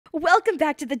Welcome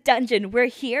back to the dungeon. We're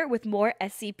here with more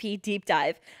SCP Deep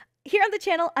Dive. Here on the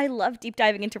channel, I love deep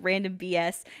diving into random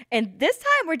BS, and this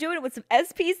time we're doing it with some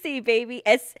SPC, baby.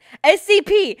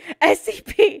 SCP!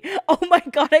 SCP! Oh my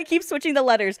god, I keep switching the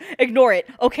letters. Ignore it,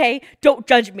 okay? Don't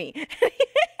judge me.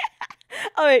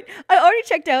 Alright, I already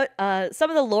checked out some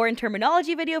of the lore and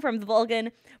terminology video from the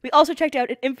Vulcan. We also checked out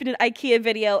an Infinite IKEA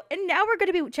video, and now we're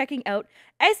going to be checking out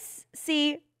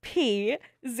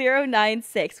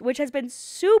SCP-096, which has been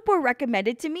super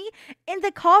recommended to me in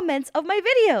the comments of my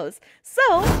videos. So,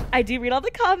 I do read all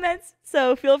the comments,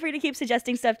 so feel free to keep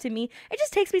suggesting stuff to me. It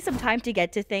just takes me some time to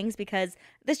get to things because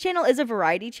this channel is a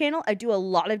variety channel. I do a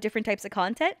lot of different types of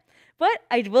content, but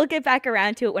I will get back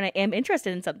around to it when I am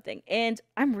interested in something. And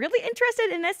I'm really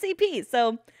interested in SCP,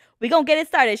 so we gonna get it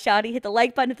started, shawty. Hit the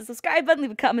like button, hit the subscribe button, leave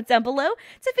a comment down below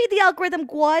to feed the algorithm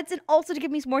quads and also to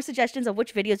give me more suggestions of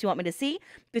which videos you want me to see.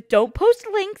 But don't post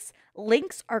links.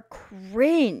 Links are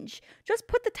cringe. Just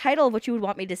put the title of what you would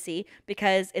want me to see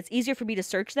because it's easier for me to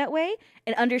search that way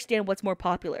and understand what's more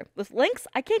popular. With links,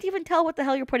 I can't even tell what the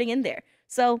hell you're putting in there.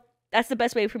 So that's the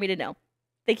best way for me to know.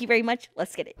 Thank you very much.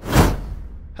 Let's get it.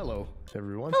 Hello,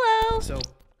 everyone. Hello. So,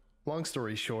 long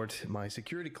story short, my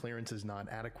security clearance is not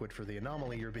adequate for the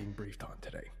anomaly you're being briefed on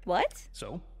today. What?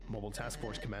 So, Mobile Task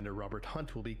Force Commander Robert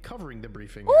Hunt will be covering the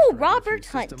briefing. Ooh, after I get a few Robert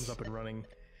Hunt. Systems up and running.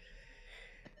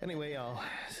 Anyway, I'll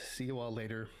see you all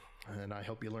later, and I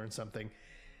hope you learned something.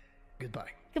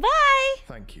 Goodbye. Goodbye.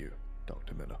 Thank you,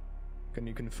 Dr. Miller. Can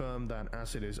you confirm that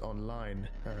ACID is online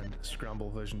and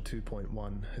Scramble version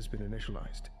 2.1 has been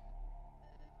initialized?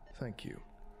 Thank you.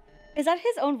 Is that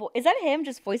his own voice? Is that him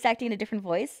just voice acting in a different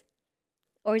voice?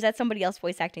 Or is that somebody else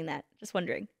voice acting that? Just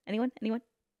wondering. Anyone? Anyone?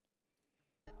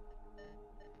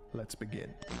 Let's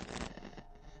begin.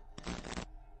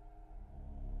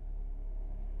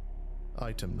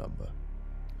 Item number.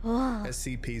 Oh.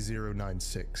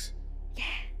 SCP-096. Yeah.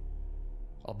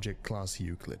 Object class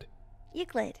Euclid.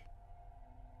 Euclid.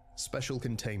 Special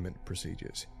containment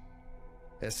procedures.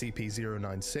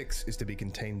 SCP-096 is to be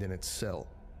contained in its cell,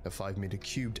 a 5-meter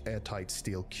cubed airtight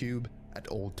steel cube at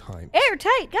all times.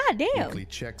 Airtight, goddamn. Weekly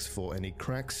checks for any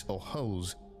cracks or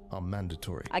holes are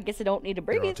mandatory. I guess I don't need to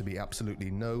breathe. There are to be absolutely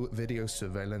no video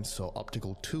surveillance or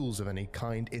optical tools of any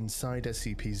kind inside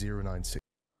SCP-096.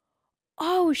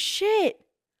 Oh shit.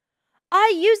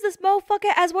 I use this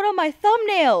motherfucker as one of my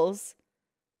thumbnails.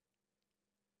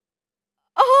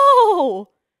 Oh.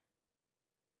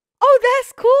 Oh,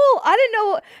 that's cool. I didn't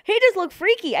know. He just looked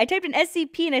freaky. I typed in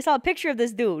SCP and I saw a picture of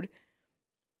this dude.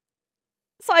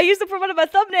 So I used it for one of my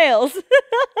thumbnails.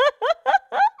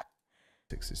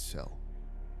 6's cell.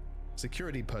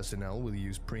 Security personnel will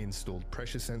use pre-installed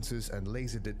pressure sensors and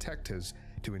laser detectors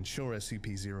to ensure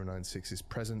SCP-096's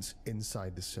presence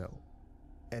inside the cell.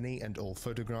 Any and all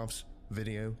photographs,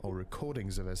 video, or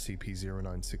recordings of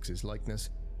SCP-096's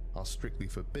likeness are strictly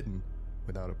forbidden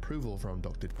without approval from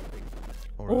Dr.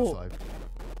 or O5.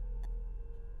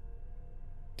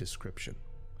 Description.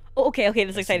 Oh, okay,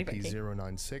 this is exciting.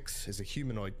 SCP-096 is a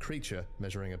humanoid creature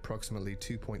measuring approximately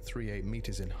 2.38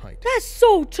 meters in height. That's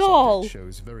so tall! Subject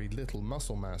shows very little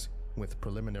muscle mass, with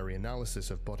preliminary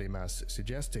analysis of body mass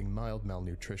suggesting mild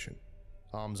malnutrition.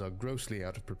 Arms are grossly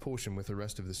out of proportion with the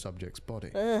rest of the subject's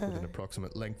body, with an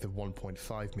approximate length of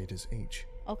 1.5 meters each.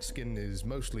 Okay. Skin is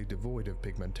mostly devoid of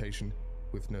pigmentation,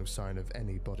 with no sign of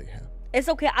any body hair. It's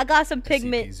okay, I got some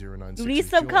pigment. You need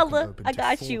some color, I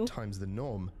got you. 4 times the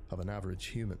norm of an average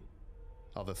human.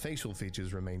 Other facial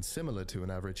features remain similar to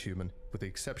an average human, with the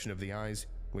exception of the eyes,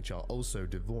 which are also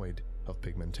devoid of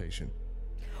pigmentation.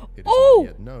 It is not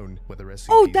yet known whether SCP-096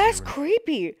 Oh, that's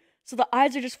creepy. So the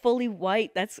eyes are just fully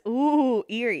white. That's, ooh,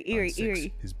 eerie.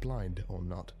 is blind or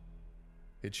not.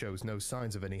 It shows no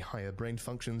signs of any higher brain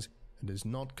functions and is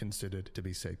not considered to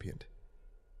be sapient.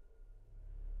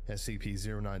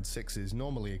 SCP-096 is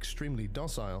normally extremely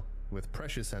docile, with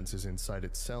pressure sensors inside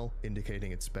its cell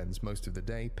indicating it spends most of the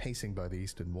day pacing by the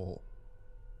eastern wall.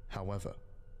 However,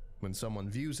 when someone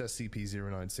views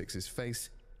SCP-096's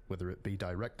face, whether it be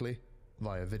directly,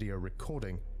 via video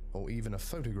recording, or even a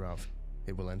photograph,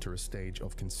 it will enter a stage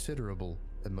of considerable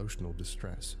emotional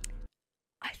distress.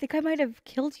 I think I might have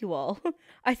killed you all.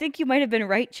 I think you might have been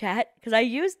right, chat, because I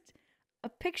used a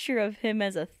picture of him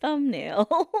as a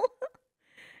thumbnail.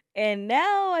 And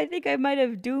now I think I might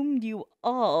have doomed you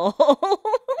all.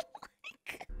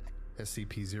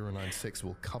 SCP-096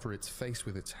 will cover its face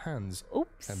with its hands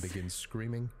and begin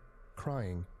screaming,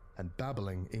 crying, and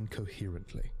babbling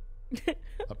incoherently.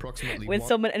 Approximately when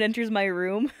someone enters my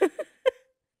room.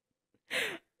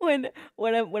 when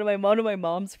one of my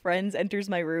mom's friends enters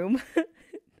my room.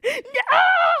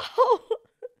 No!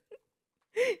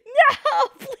 No,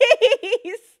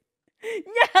 please!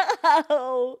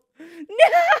 No!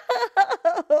 No!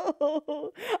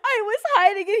 I was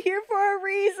hiding in here for a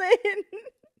reason.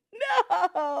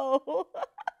 No!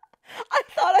 I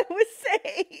thought I was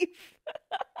safe.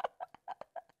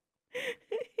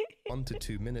 1 to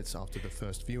 2 minutes after the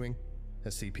first viewing,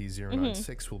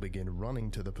 SCP-096 will begin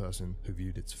running to the person who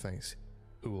viewed its face,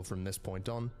 who will from this point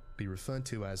on be referred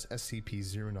to as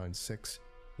SCP-096-1.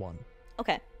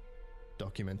 Okay.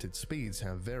 Documented speeds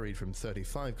have varied from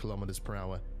 35 km per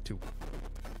hour to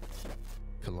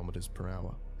km per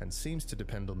hour, and seems to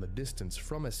depend on the distance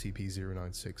from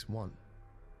SCP-096-1.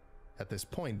 At this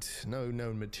point, no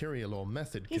known material or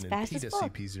method can impede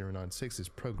SCP-096's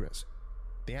progress.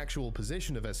 The actual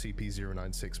position of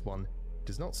SCP-096-1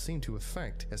 does not seem to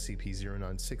affect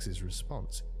SCP-096's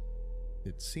response.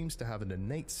 It seems to have an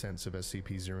innate sense of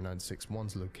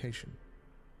SCP-096-1's location.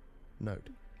 Note: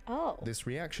 this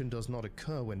reaction does not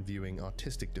occur when viewing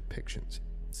artistic depictions.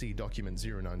 See document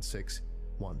 096-1.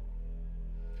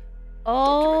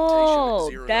 Oh,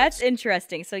 that's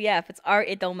interesting. So yeah, if it's art,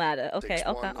 it don't matter. Okay,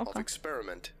 okay. Of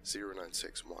Experiment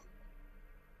 096-1.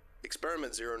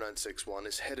 Experiment 096-1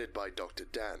 is headed by Dr.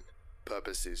 Dan.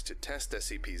 Purpose is to test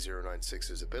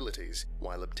SCP-096's abilities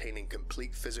while obtaining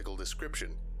complete physical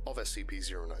description of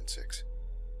SCP-096.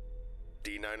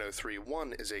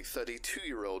 D-9031 is a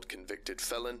 32-year-old convicted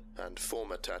felon and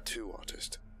former tattoo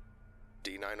artist.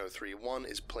 D-9031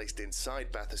 is placed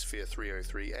inside Bathysphere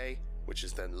 303A, which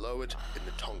is then lowered in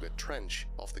the Tonga Trench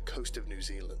off the coast of New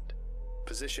Zealand.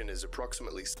 Position is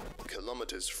approximately 7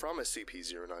 kilometers from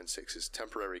SCP-096's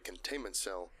temporary containment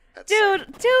cell at Dude,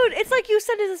 it's like you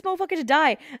sentenced this motherfucker to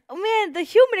die. Oh man, the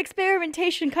human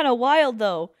experimentation kind of wild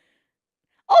though.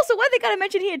 Also, why they gotta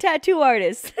mention he a tattoo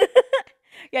artist?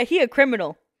 Yeah, he a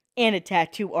criminal and a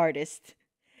tattoo artist.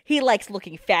 He likes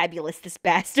looking fabulous, this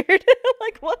bastard.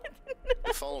 Like, what?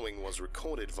 The following was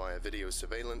recorded via video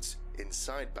surveillance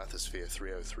inside Bathysphere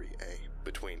 303A,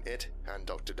 between it and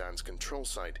Dr. Dan's control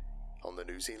site on the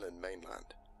New Zealand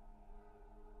mainland.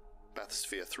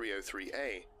 Bathysphere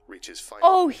 303A reaches final...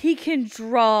 Oh, he can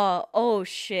draw. Oh,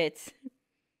 shit.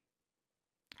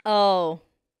 Oh.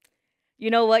 You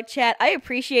know what, chat? I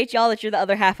appreciate y'all that you're the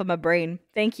other half of my brain.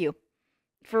 Thank you.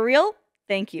 For real?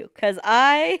 Thank you. Because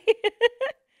I...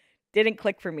 didn't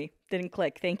click for me. Didn't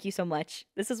click. Thank you so much.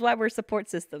 This is why we're a support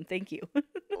system. Thank you.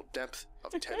 Depth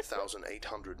of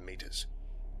 10,800 meters.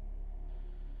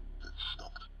 It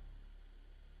stopped.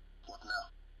 What now?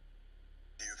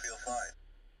 Do you feel fine?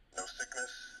 No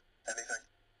sickness? Anything?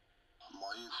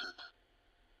 My ears hurt.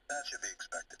 That should be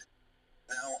expected.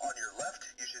 Now, on your left,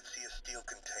 you should see a steel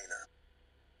container.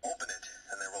 Open it,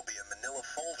 and there will be a manila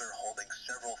folder holding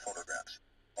several photographs.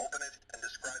 Open it and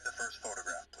describe the first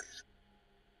photograph, please.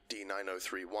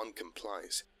 D-9031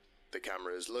 complies. The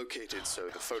camera is located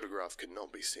so the photograph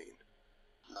cannot be seen.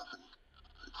 Nothing.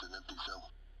 It's an empty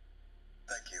cell.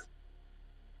 Thank you.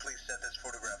 Please set this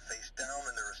photograph face down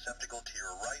in the receptacle to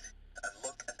your right and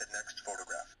look at the next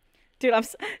photograph.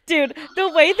 Dude, the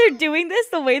way they're doing this,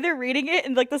 the way they're reading it,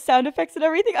 and like the sound effects and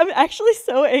everything, I'm actually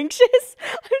so anxious.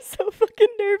 I'm so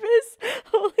fucking nervous.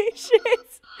 Holy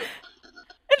shit.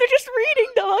 And they're just reading,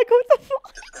 dog. What the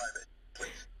fuck? Describe it,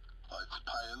 please. It's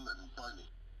pale and bony.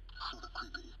 Sort of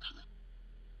creepy, actually.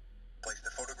 Place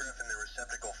the photograph in the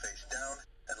receptacle face down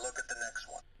and look at the next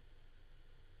one.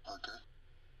 Okay.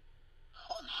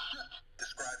 Oh, shit!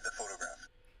 Describe the photograph.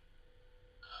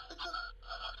 It's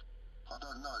I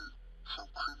don't know, some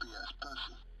creepy-ass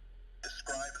person.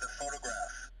 Describe the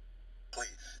photograph,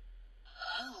 please.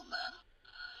 Hell, man.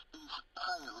 He's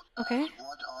pale, okay. has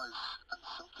white eyes, and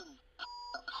something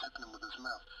up's happening with his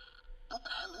mouth. What the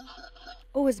hell is that thing?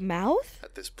 Oh, his mouth?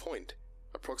 At this point,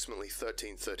 approximately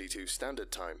 1332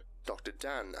 Standard Time, Dr.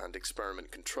 Dan and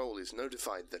Experiment Control is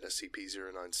notified that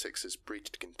SCP-096 has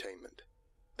breached containment.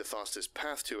 The fastest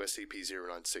path to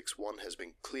SCP-096-1 has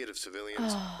been cleared of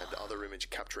civilians and other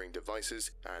image-capturing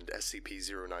devices, and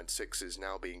SCP-096 is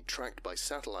now being tracked by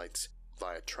satellites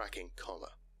via tracking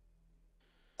collar.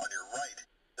 On your right,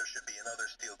 there should be another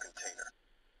steel container.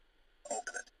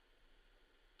 Open it.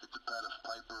 It's a pad of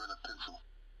paper and a pencil.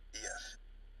 Yes.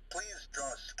 Please draw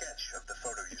a sketch of the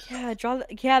photo you saw.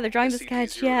 They're drawing the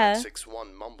sketch, yeah.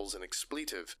 SCP-096-1 mumbles an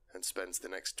expletive and spends the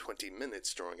next 20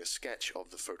 minutes drawing a sketch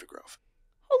of the photograph.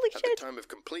 Holy shit. At the time of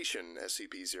completion,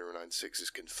 SCP-096 is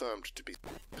confirmed to be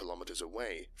kilometers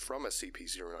away from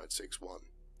SCP-096-1.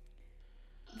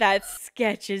 That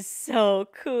sketch is so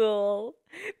cool.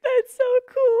 That's so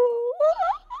cool.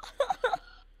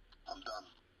 I'm done.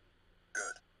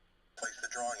 Good. Place the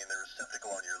drawing in the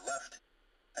receptacle on your left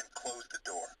and close the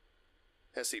door.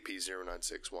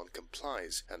 SCP-0961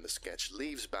 complies, and the sketch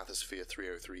leaves Bathysphere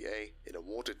 303A in a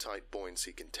watertight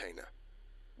buoyancy container.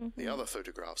 The other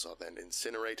photographs are then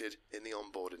incinerated in the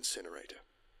onboard incinerator.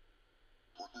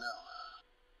 What now?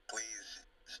 Please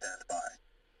stand by.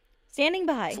 Standing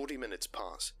by. 40 minutes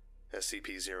pass.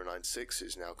 SCP-096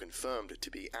 is now confirmed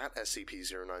to be at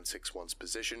SCP-0961's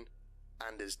position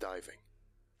and is diving.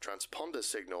 Transponder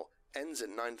signal ends at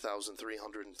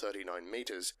 9,339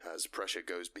 meters as pressure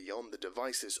goes beyond the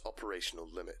device's operational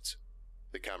limits.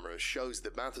 The camera shows the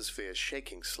bathysphere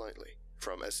shaking slightly.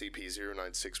 From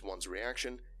SCP-0961's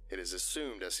reaction, it is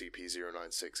assumed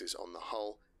SCP-096 is on the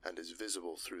hull and is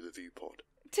visible through the viewport.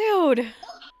 Dude.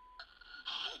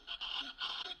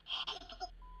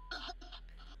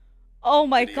 Oh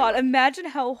my god, imagine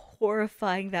how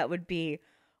horrifying that would be.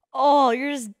 Oh,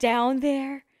 you're just down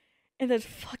there, and then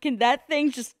fucking that thing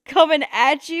just coming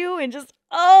at you, and just,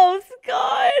 oh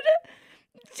god.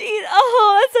 Gee,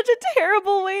 oh, that's such a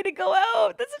terrible way to go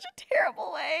out. That's such a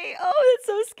terrible way. Oh, that's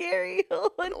so scary. Oh,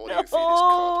 An audio feed is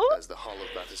cut as the hull of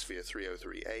Bathysphere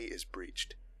 303A is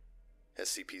breached.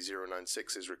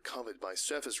 SCP-096 is recovered by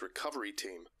Surface Recovery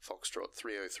Team, Foxtrot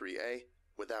 303A,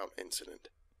 without incident.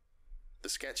 The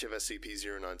sketch of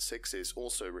SCP-096 is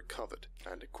also recovered,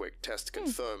 and a quick test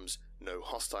confirms no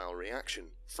hostile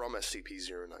reaction from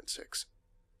SCP-096.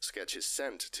 Sketch is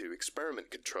sent to Experiment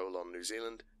Control on New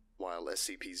Zealand, while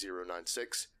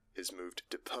SCP-096 is moved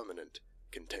to permanent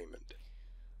containment.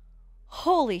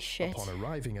 Holy shit. Upon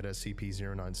arriving at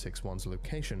SCP-0961's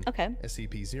location,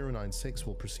 SCP-096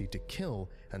 will proceed to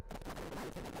kill and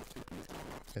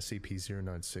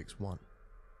SCP-096-1.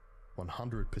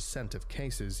 100% of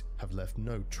cases have left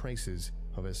no traces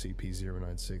of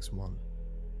SCP-096-1.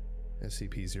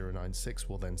 SCP-096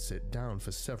 will then sit down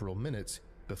for several minutes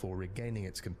before regaining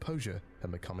its composure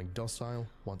and becoming docile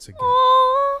once again.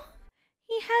 Oh,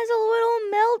 he has a little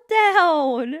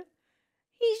meltdown.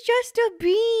 He's just a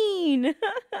bean.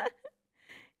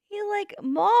 He's like,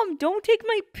 Mom, don't take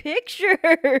my picture.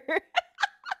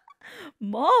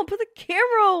 Mom, put the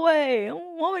camera away. I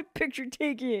don't want my picture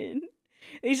taken.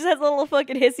 He just has a little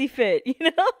fucking hissy fit, you know?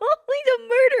 He's a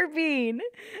murder bean.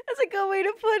 That's a good way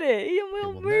to put it. He's a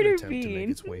little murder bean. To make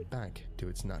its way back to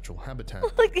its natural habitat.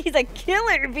 Like he's a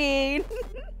killer bean.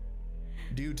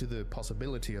 Due to the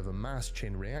possibility of a mass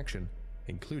chain reaction,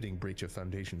 including breach of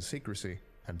Foundation secrecy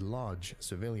and large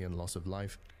civilian loss of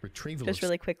life, retrieval. Just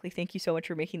really quickly, thank you so much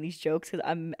for making these jokes,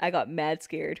 because I got mad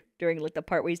scared during like the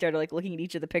part where he started like looking at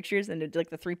each of the pictures and did like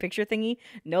the 3-picture thingy.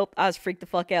 Nope, I was freaked the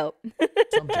fuck out.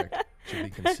 Subject should be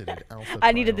considered alpha.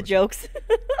 I needed the jokes.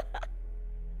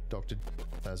 Dr.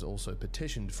 has also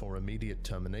petitioned for immediate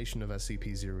termination of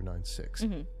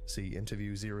SCP-096. See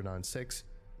Interview 096-1.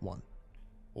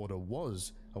 Order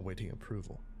was awaiting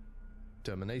approval.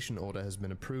 Termination order has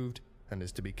been approved and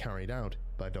is to be carried out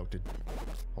by Dr.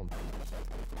 on.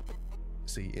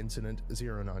 See Incident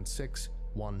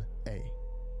 096-1A.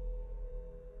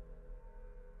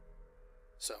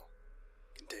 So,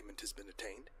 containment has been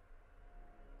attained?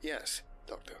 Yes,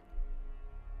 Doctor.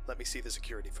 Let me see the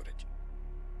security footage.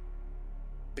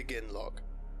 Begin log.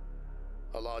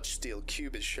 A large steel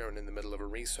cube is shown in the middle of a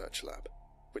research lab,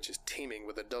 which is teeming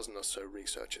with a dozen or so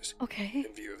researchers. Okay.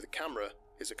 In view of the camera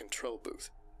is a control booth,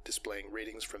 displaying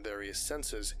readings from various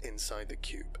sensors inside the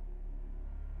cube.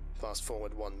 Fast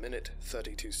forward 1 minute,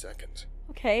 32 seconds.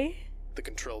 Okay. The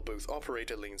control booth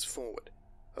operator leans forward,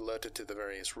 alerted to the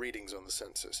various readings on the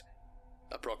sensors.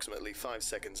 Approximately 5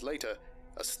 seconds later,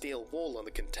 a steel wall on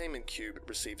the containment cube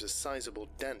receives a sizable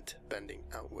dent bending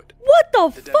outward. What the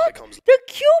dent fuck? becomes... The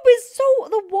cube is so...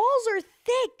 The walls are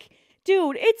thick.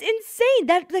 Dude, it's insane.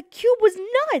 The cube was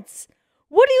nuts.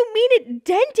 What do you mean it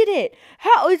dented it?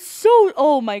 How? It's so...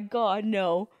 Oh my god,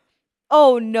 no.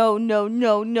 Oh, no, no,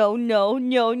 no, no, no,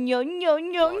 no, no, no,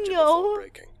 no, no.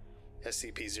 Breaking.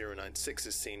 SCP-096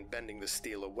 is seen bending the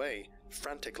steel away,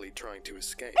 frantically trying to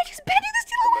escape. It is bending the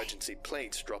steel away! Emergency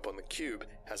plates drop on the cube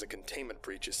as a containment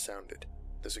breach is sounded.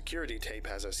 The security tape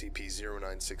has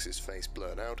SCP-096's face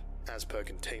blurred out, as per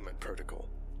containment protocol.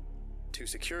 2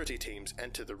 security teams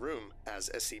enter the room as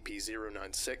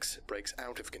SCP-096 breaks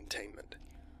out of containment.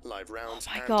 Live rounds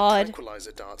and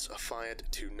tranquilizer darts are fired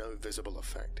to no visible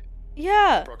effect.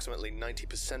 Yeah. Approximately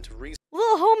 90% of little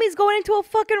homie's going into a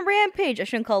fucking rampage. I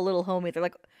shouldn't call it little homie. They're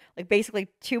like basically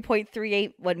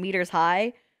 2.38 meters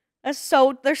high. They're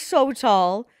so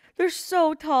tall. They're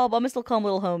so tall, but I'm gonna still call him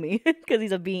little homie because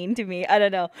he's a bean to me. I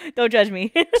don't know. Don't judge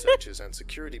me. Searchers and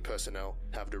security personnel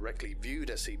have directly viewed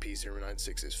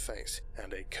SCP-096's face,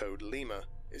 and a code Lima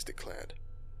is declared.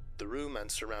 The room and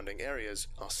surrounding areas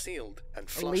are sealed and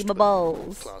flushed with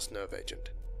a class nerve agent.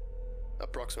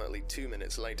 Approximately 2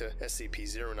 minutes later,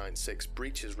 SCP-096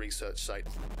 breaches research site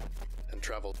and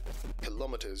traveled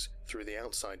kilometers through the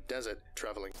outside desert,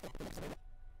 traveling.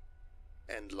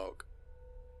 End log.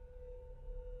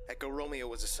 Echo Romeo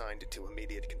was assigned to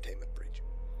immediate containment breach.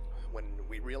 When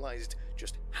we realized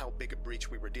just how big a breach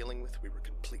we were dealing with, we were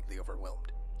completely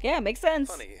overwhelmed. Yeah, makes sense.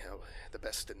 Funny how the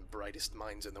best and brightest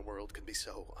minds in the world can be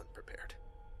so unprepared.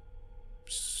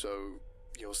 So,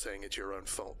 you're saying it's your own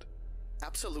fault?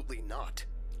 Absolutely not.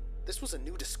 This was a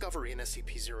new discovery in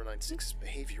SCP-096's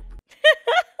behavior.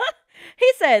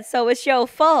 He said, so it's your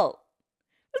fault.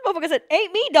 This motherfucker said,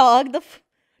 ain't me, dog.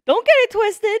 Don't get it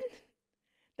twisted.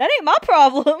 That ain't my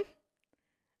problem.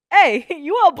 Hey,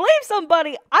 you all blame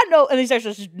somebody. I know. And he starts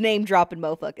just name dropping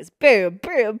motherfuckers. Bam,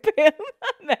 bam, bam.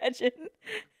 Imagine.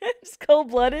 Just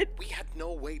cold-blooded. We had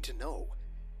no way to know.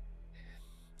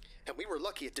 And we were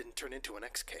lucky it didn't turn into an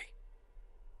XK.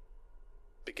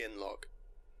 Begin log.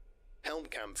 Helm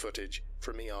cam footage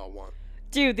from ER1.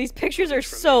 Dude, these pictures are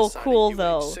so cool,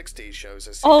 though. 60 shows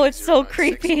SCP-096 oh, it's so on the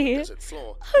creepy. desert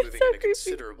floor, Oh, moving it's so at a creepy.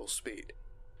 considerable speed.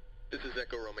 This is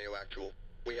Echo Romeo Actual.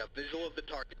 We have visual of the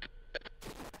target.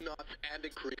 Knots and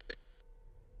increasing.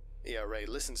 ERA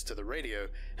listens to the radio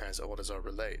as orders are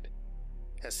relayed.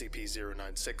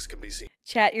 SCP-096 can be seen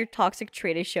Chat, your toxic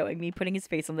trait is showing me putting his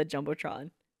face on the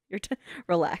Jumbotron.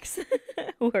 Relax.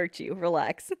 Who hurt you?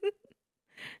 Relax.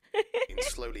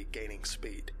 slowly gaining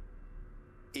speed.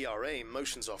 ERA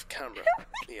motions off camera.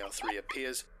 ER3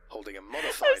 appears, holding a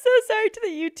modified... I'm so sorry to the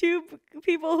YouTube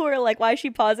people who are like, why is she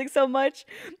pausing so much?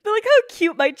 But like how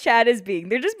cute my chat is being.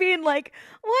 They're just being like,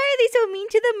 why are they so mean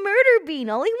to the murder bean?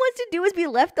 All he wants to do is be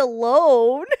left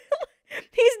alone.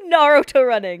 He's Naruto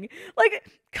running. Like,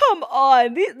 come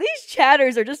on. These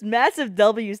chatters are just massive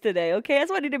W's today, okay? That's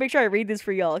why I need to make sure I read this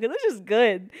for y'all, because this is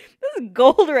good. This is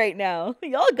gold right now.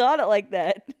 Y'all got it like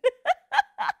that.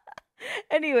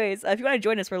 Anyways, if you want to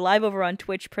join us, we're live over on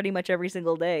Twitch pretty much every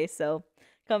single day, so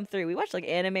come through. We watch like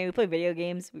anime, we play video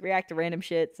games, we react to random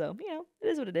shit, so, you know, it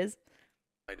is what it is.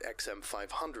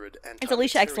 XM500 It's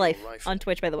Aliciaxlife on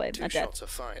Twitch, by the way. Two Not that. shots are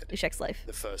fired. Aliciaxlife.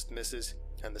 The first misses,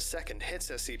 and the second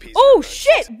hits SCP-096. Oh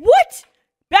shit! What?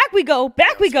 Back we go!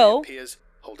 Back we go! Appears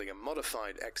holding a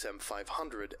modified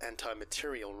XM500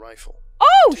 anti-material rifle.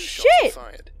 Oh Two shots are shit!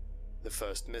 fired. The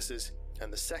first misses,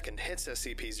 and the second hits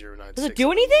SCP-096. Does it do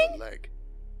on the anything? lower leg.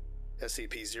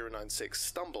 SCP-096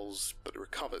 stumbles but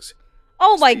recovers.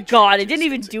 Oh my Speed god! It changes didn't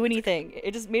even into do anything.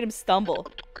 It just made him stumble.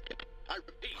 I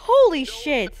repeat, Holy no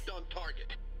shit! left on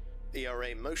target.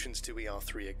 ERA motions to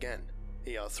ER3 again.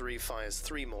 ER3 fires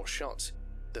 3 more shots.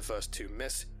 The first 2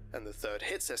 miss, and the third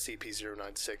hits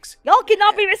SCP-096. Y'all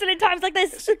cannot be missing in times like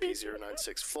this.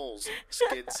 SCP-096 falls,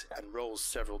 skids, and rolls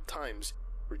several times,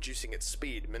 reducing its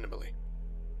speed minimally.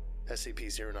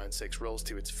 SCP-096 rolls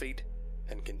to its feet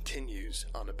and continues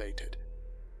unabated.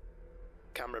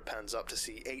 Camera pans up to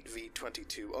see 8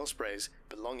 V-22 Ospreys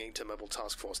belonging to Mobile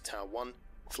Task Force Tower 1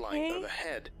 flying Okay.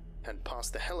 overhead and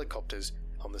past the helicopters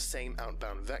on the same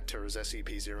outbound vector as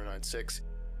SCP-096.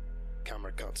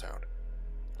 Camera cuts out.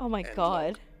 Oh my End god.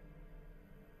 log.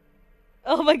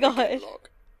 Oh my Begin god. log.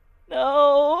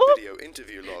 No. Video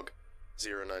interview log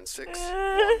 096 Uh.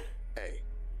 1A.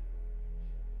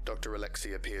 Dr.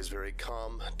 Alexei appears very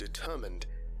calm, determined,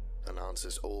 and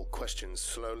answers all questions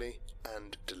slowly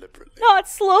and deliberately. Not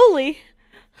slowly.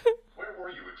 Where were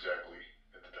you exactly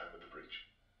at the time of the breach?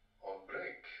 On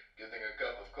break, getting a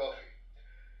cup of coffee.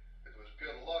 It was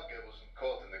pure luck I wasn't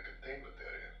caught in the containment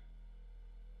area.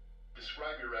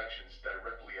 Describe your actions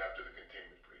directly after the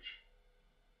containment breach.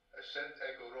 I sent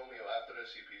Echo Romeo after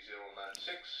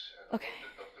SCP-096 and Okay.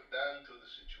 alerted Dr. Dan to the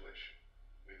situation.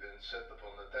 We then set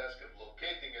upon the task of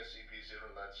locating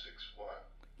SCP-096-1.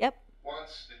 Yep.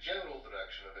 Once the general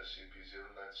direction of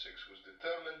SCP-096 was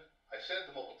determined, I sent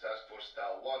the Mobile Task Force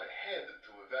Tau 1 ahead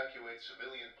to evacuate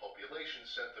civilian population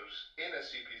centers in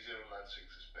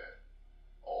SCP-096's path,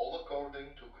 all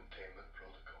according to containment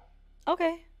protocol.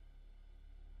 Okay.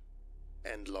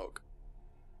 End log.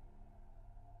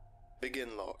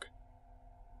 Begin log.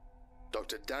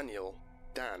 Dr. Dan,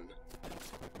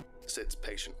 sits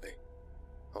patiently.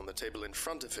 On the table in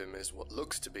front of him is what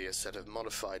looks to be a set of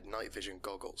modified night vision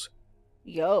goggles.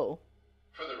 Yo.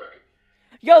 For the record,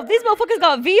 Yo, these motherfuckers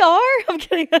got VR? I'm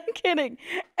kidding, I'm kidding.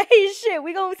 Hey, shit,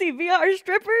 we gonna see VR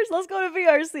strippers? Let's go to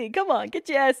VRC. Come on, get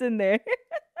your ass in there.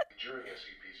 during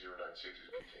SCP-096's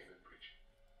containment breach,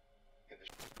 in the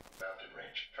mountain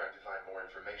range, trying to find more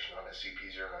information on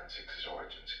SCP-096's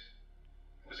origins.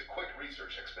 It was a quick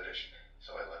research expedition,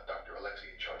 so I left Dr.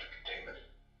 Alexei in charge of containment.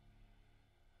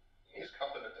 He is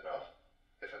competent enough,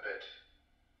 if a bit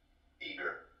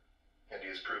eager, and he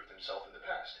has proved himself in the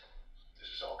past. This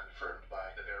is all confirmed by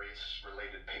various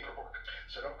related paperwork.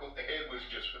 So don't go thinking... It was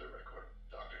just for the record,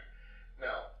 Doctor.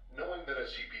 Now, knowing that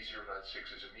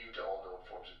SCP-096 is immune to all known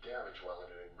forms of damage while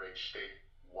in an enraged state,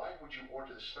 why would you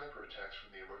order the sniper attacks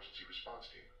from the emergency response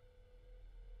team?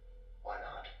 Why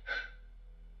not?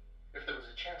 If there was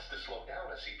a chance to slow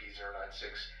down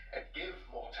SCP-096 and give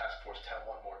Mobile Task Force Tau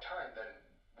 1 more time, then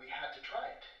we had to try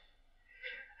it.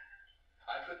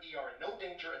 I put ER in no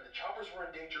danger, and the choppers were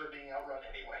in danger of being outrun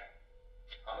anyway.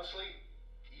 Honestly,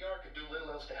 ER could do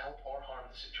little else to help or harm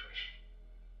the situation.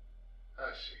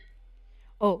 I see.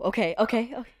 Oh, okay.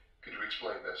 Could you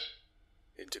explain this?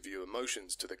 Interview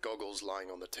emotions to the goggles lying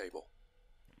on the table.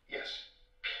 Yes.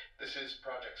 This is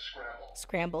Project Scramble.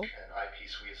 Scramble. An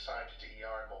eyepiece we assigned to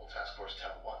ER and Mobile Task Force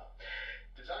Tau 1.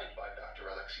 Designed by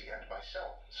Dr. Alexi and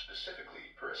myself,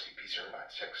 specifically for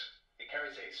SCP-096. It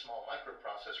carries a small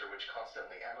microprocessor which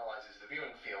constantly analyzes the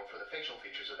viewing field for the facial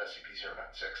features of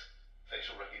SCP-096.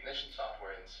 Facial recognition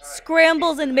software inside...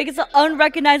 Scrambles and makes an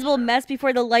unrecognizable mess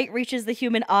before the light reaches the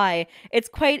human eye. It's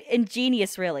quite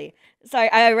ingenious, really. Sorry,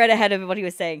 I read ahead of what he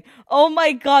was saying. Oh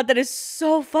my god, that is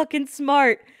so fucking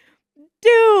smart.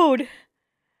 Dude,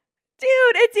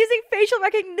 it's using facial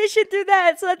recognition through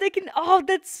that so that they can... Oh,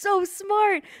 that's so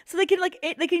smart. So they can, like,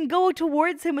 they can go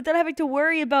towards him without having to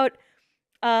worry about...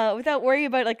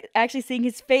 like, actually seeing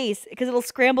his face, because it'll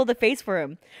scramble the face for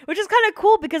him. Which is kind of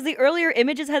cool, because the earlier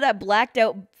images had that blacked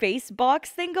out face box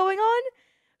thing going on.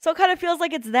 So it kind of feels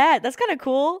like it's that. That's kind of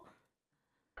cool.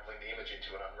 The image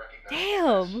into an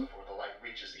unrecognizable Damn. before the light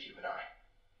reaches the human eye.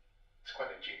 It's quite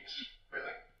ingenious,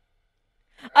 really.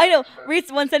 I know.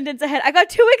 Reed's one sentence ahead. I got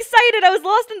too excited. I was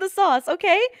lost in the sauce.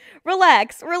 Okay?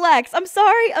 Relax. I'm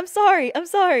sorry.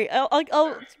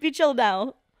 I'll be chill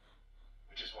now.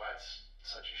 Which is why it's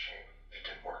such a shame it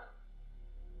didn't work.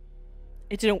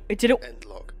 It didn't. End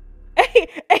log. Hey,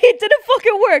 it didn't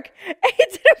fucking work. Hey,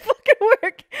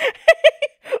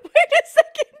 wait a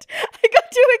second. I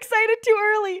got too excited too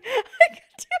early.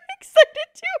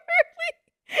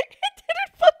 It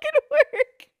didn't fucking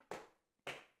work.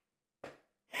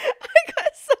 I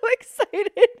got so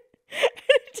excited.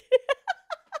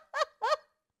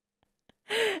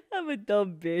 I'm a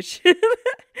dumb bitch.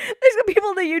 There's some people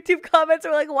in the YouTube comments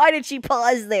who are like, why did she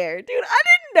pause there? Dude, I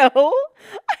didn't know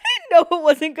it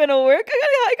wasn't gonna work.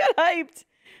 I got hyped.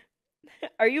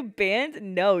 Are you banned?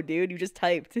 No, dude, you just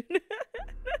typed.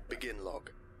 Begin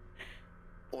log.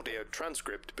 Audio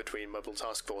transcript between Mobile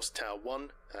Task Force Tau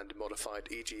 1 and modified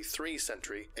EG3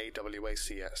 Sentry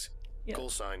AWACS. Yeah. Call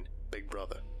sign Big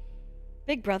Brother.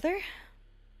 Big Brother?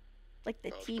 Like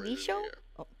the TV show?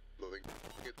 Oh. Moving.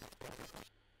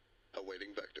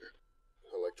 Awaiting vector.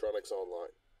 Electronics online.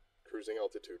 Cruising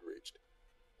altitude reached.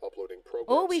 Uploading programs.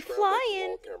 Oh, we scrambled flying.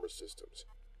 from all camera systems.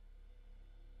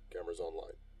 Cameras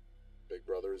online. Big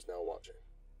Brother is now watching.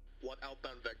 What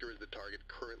outbound vector is the target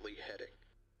currently heading?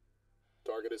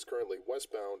 Target is currently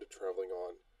westbound, traveling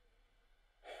on...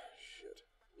 Shit.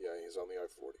 Yeah, he's on the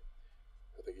I-40.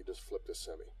 I think he just flipped a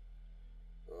semi.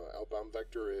 Outbound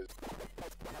vector is...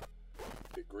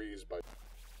 degrees by...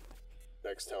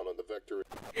 Next town on the vector...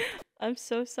 I'm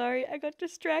so sorry. I got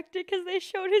distracted because they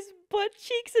showed his butt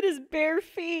cheeks and his bare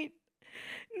feet.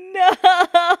 No!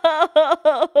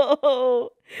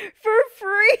 For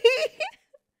free?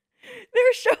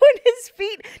 They're showing his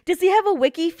feet. Does he have a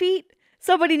wiki feet?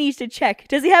 Somebody needs to check.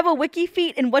 Does he have a wiki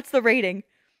feet, and what's the rating?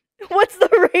 What's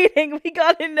the rating? We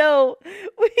gotta know.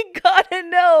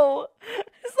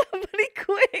 Somebody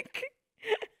quick.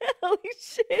 Holy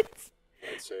shit.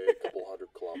 I'd say a couple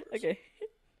 100 kilometers. Okay.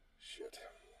 Shit.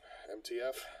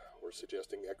 MTF, we're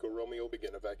suggesting Echo Romeo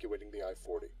begin evacuating the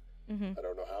I-40. I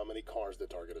don't know how many cars the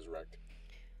target has wrecked.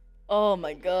 Oh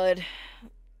my god.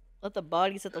 Let the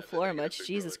bodies hit the floor much.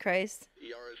 Jesus Christ.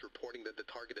 ER is reporting that the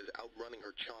target is outrunning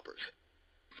her choppers.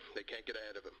 They can't get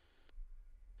ahead of him.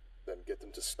 Then get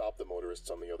them to stop the motorists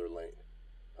on the other lane.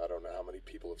 I don't know how many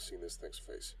people have seen this thing's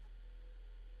face.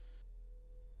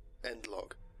 End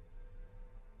log.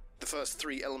 The first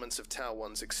 3 elements of Tau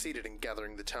 1 succeeded in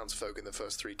gathering the townsfolk in the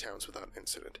first 3 towns without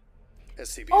incident.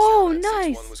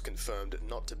 SCP-096-1 was confirmed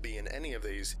not to be in any of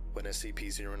these when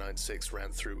SCP-096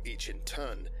 ran through each in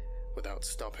turn without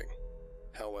stopping.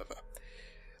 However,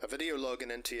 a video log in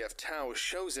NTF Tau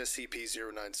shows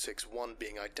SCP-096-1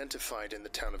 being identified in the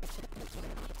town of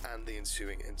and the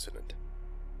ensuing incident.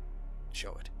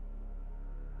 Show it.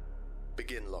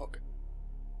 Begin log.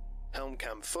 Helm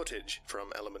cam footage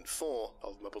from Element 4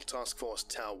 of Mobile Task Force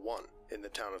Tau 1 in the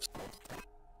town of...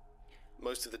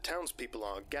 Most of the townspeople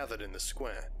are gathered in the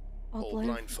square, all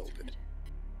blindfolded.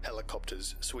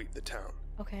 Helicopters sweep the town.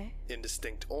 Okay.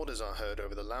 Indistinct orders are heard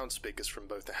over the loudspeakers from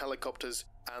both the helicopters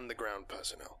and the ground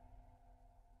personnel.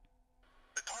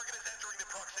 The target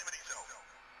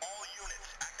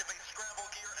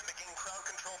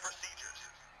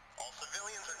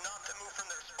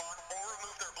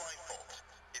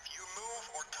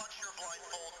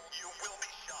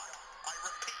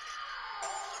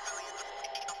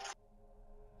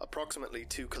Approximately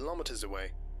 2 kilometers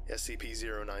away,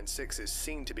 SCP-096 is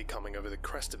seen to be coming over the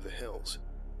crest of the hills.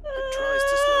 It tries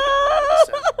to slow down on the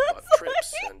descent, but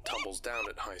trips and tumbles down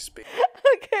at high speed.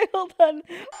 Okay, hold on.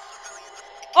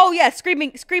 Oh yeah,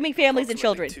 screaming families and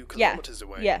children. 2 Yeah, kilometers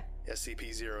away, yeah.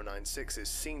 SCP-096 is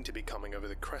seen to be coming over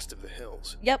the crest of the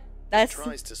hills. Yep, It that's...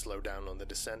 tries to slow down on the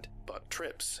descent, but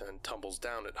trips and tumbles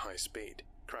down at high speed,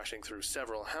 crashing through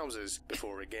several houses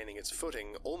before regaining its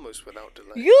footing almost without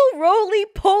delay. You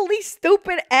roly-poly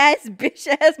stupid ass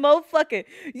bitch-ass motherfucker.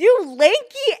 You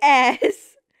lanky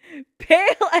ass,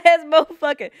 pale-ass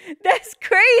motherfucker. That's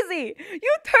crazy.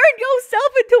 You turned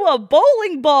yourself into a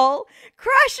bowling ball,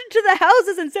 crashed into the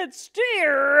houses and said,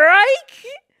 strike?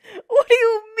 What do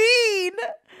you mean?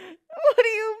 What do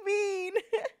you mean?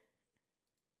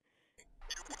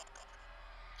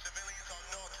 Civilians are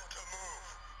not to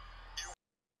move.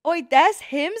 Wait, that's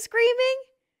him screaming?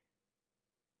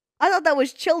 I thought that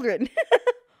was children.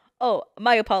 Oh,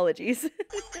 my apologies.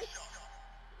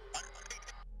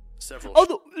 Several Oh,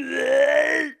 the...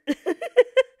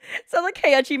 Sounds like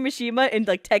Heihachi Mishima in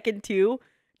like Tekken 2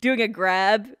 doing a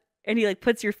grab, and he like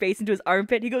puts your face into his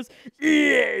armpit. He goes,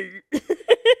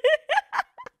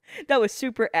 that was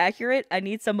super accurate. I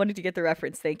need somebody to get the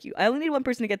reference. Thank you. I only need one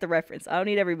person to get the reference. I don't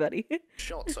need everybody.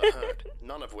 shots are heard,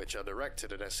 none of which are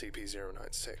directed at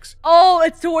SCP-096. Oh,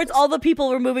 it's towards all the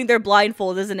people removing their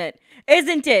blindfold, isn't it?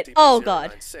 Isn't it? Oh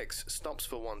god. SCP-096 stops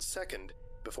for 1 second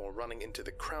before running into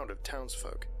the crowd of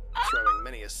townsfolk, throwing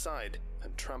many aside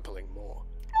and trampling more.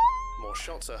 More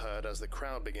shots are heard as the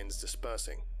crowd begins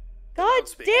dispersing. God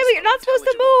damn it, you're not supposed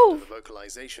to move! The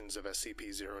vocalizations of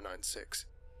SCP-096.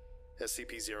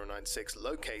 SCP-096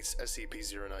 locates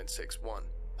SCP-096-1,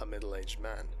 a middle-aged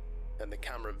man, and the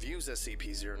camera views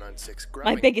SCP-096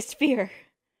 grabbing... My biggest fear.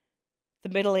 The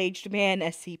middle-aged man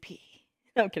SCP.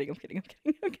 No, I'm kidding.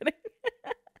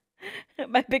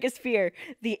 My biggest fear,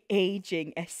 the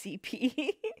aging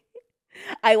SCP.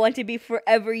 I want to be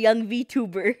forever young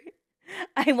VTuber.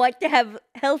 I want to have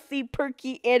healthy,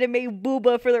 perky anime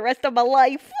booba for the rest of my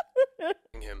life.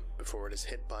 him before it is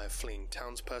hit by a fleeing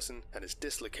townsperson and is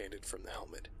dislocated from the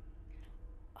helmet.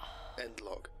 End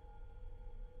log.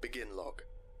 Begin log.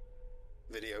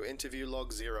 Video interview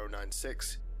log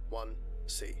 096-1C.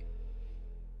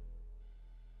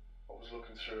 I was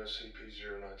looking through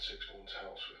SCP-096-1's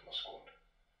house with my squad.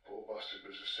 Poor bastard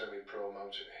was a semi-pro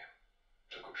mountaineer.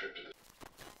 Took a trip to the...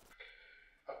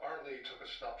 Apparently he took a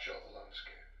snapshot of the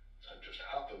landscape and just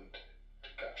happened to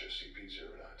catch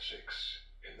SCP-096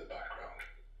 in the background.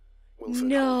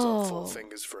 Wilford holds up 4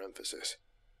 fingers for emphasis.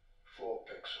 4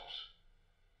 pixels.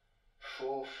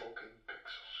 4 fucking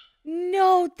pixels.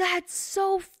 No, that's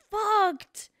so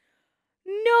fucked.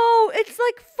 No, it's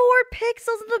like 4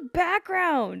 pixels in the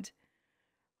background.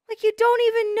 Like you don't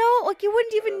even know, like you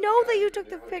wouldn't even know that you took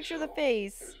the picture of the He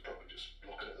face. was probably just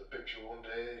looking at the picture one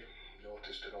day,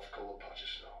 noticed an off-color patch of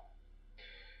snow,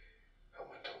 and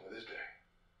went on with his day.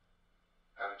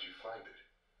 How did you find it?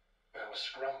 Our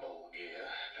scramble gear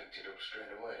picked it up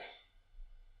straight away.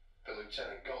 The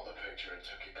lieutenant got the picture and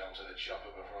took it down to the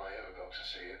chopper before I ever got to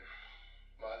see it.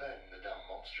 By then, the damn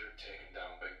monster had taken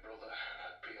down Big Brother and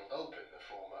had peeled open the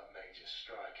former Major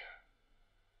Striker.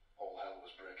 All hell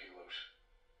was breaking loose.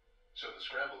 So the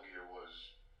scramble gear was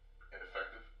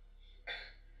ineffective?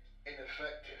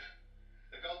 Ineffective?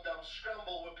 The goddamn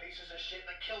scramble were pieces of shit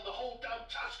that killed the whole damn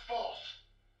task force!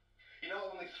 You know,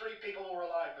 only 3 people were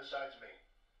alive besides me.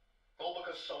 All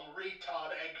because some retard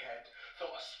egghead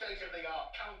thought a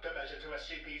state-of-the-art countermeasure to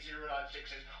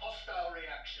SCP-096's hostile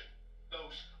reaction.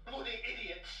 Those bloody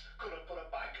idiots could have put a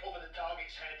bag over the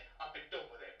target's head and been done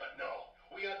with it, but no,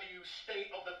 we had to use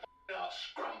state-of-the-art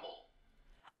scramble.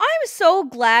 I'm so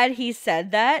glad he said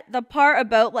that. The part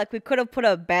about, like, we could have put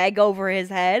a bag over his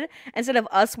head instead of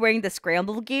us wearing the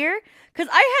scramble gear. Because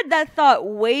I had that thought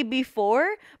way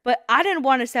before, but I didn't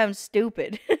want to sound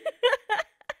stupid.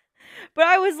 But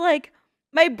I was like,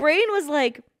 my brain was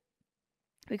like,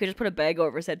 we could just put a bag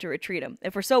over his head to retreat him.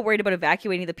 If we're so worried about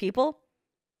evacuating the people,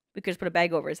 we could just put a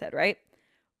bag over his head, right?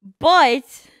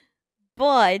 But,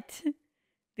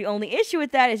 the only issue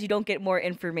with that is you don't get more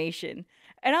information.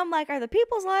 And I'm like, are the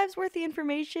people's lives worth the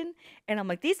information? And I'm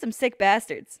like, these some sick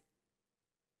bastards.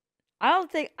 I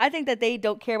think that they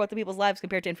don't care about the people's lives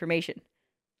compared to information,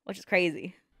 which is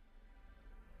crazy.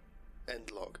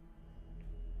 End log.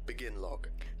 Begin log.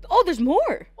 Oh, there's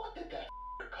more. What did that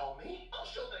call me? I'll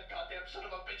show that goddamn son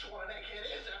of a bitch what an egghead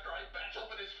is after I bash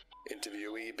open his...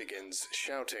 Interviewee begins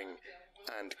shouting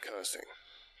and cursing.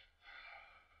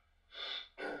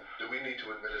 Do we need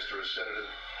to administer a sedative,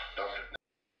 Doctor?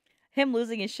 Him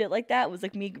losing his shit like that was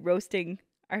like me roasting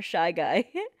our shy guy.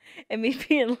 and me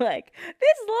being like,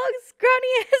 this long,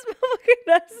 scrawny ass motherfucker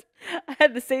does. I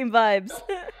had the same vibes.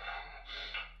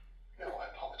 No, I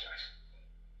apologize.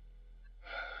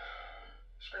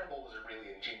 Scramble was a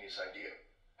really ingenious idea.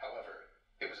 However,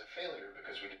 it was a failure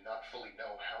because we did not fully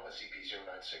know how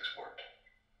SCP-096 worked.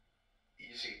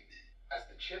 You see, as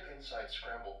the chip inside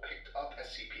Scramble picked up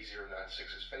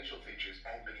SCP-096's facial features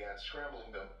and began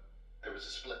scrambling them, there was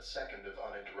a split second of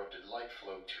uninterrupted light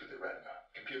flow to the retina.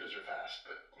 Computers are fast,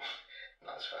 but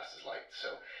not as fast as light,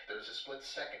 so there was a split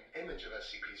second image of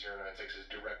SCP-096's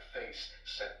direct face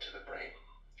sent to the brain.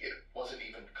 It wasn't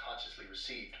even consciously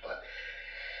received, but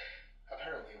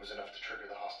apparently it was enough to trigger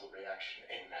the hostile reaction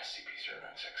in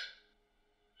SCP-096.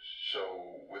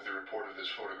 So, with the report of this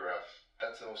photograph,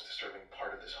 that's the most disturbing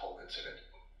part of this whole incident.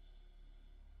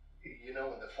 You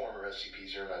know when the former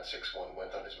SCP-0961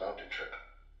 went on his mountain trip?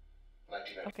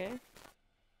 1990. Okay.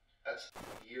 That's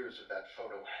years of that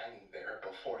photo hanging there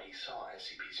before he saw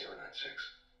SCP-096.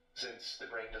 Since the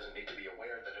brain doesn't need to be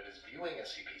aware that it is viewing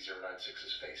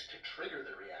SCP-096's face to trigger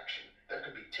the reaction, there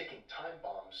could be ticking time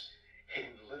bombs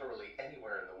hidden literally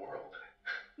anywhere in the world.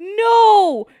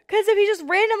 No! Because if he just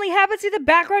randomly happens to see the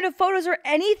background of photos or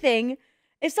anything,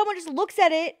 if someone just looks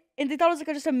at it and they thought it was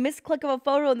like just a misclick of a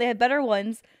photo and they had better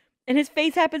ones, and his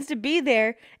face happens to be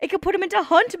there, it could put him into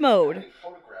hunt mode. How many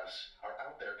photographs are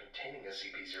out there containing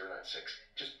SCP-096,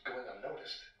 just going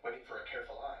unnoticed, waiting for a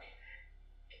careful eye?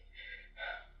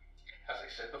 As I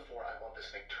said before, I want this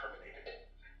thing terminated.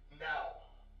 Now.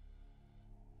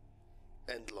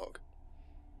 End log.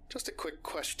 Just a quick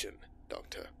question,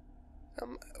 Doctor.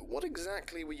 What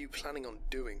exactly were you planning on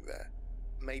doing there?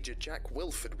 Major Jack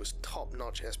Wilford was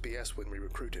top-notch SBS when we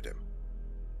recruited him.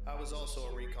 I was also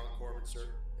a recon corpsman, sir,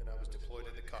 and I was deployed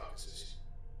in the Caucasus.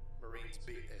 Marines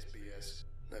beat SBS.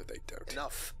 No, they don't.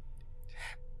 Enough.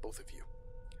 Both of you.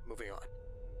 Moving on.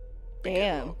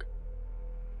 Damn. Log.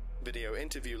 Video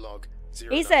interview log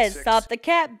 096. He said, stop the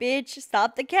cap, bitch.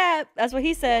 Stop the cap. That's what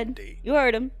he said. 1D. You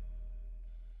heard him.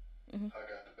 I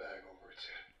got the bag over its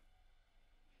head.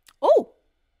 Oh!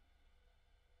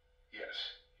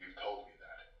 Yes, you told me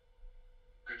that.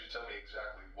 Could you tell me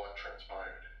exactly what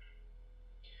transpired?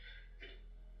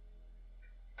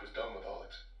 It was done with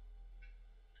Alex.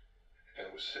 And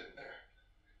it was sitting there.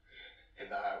 In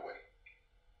the highway.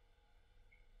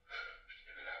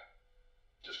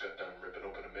 Just got done ripping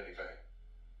open a minivan.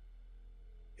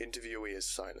 Interviewee is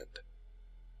silent.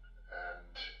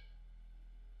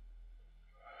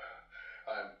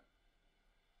 And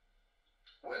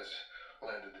Wes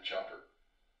landed the chopper.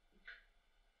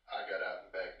 I got out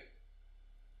and bagged it.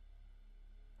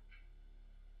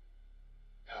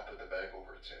 I put the bag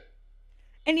over its head.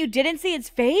 And you didn't see its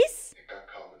face? It got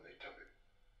calm and they took it.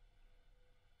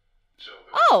 So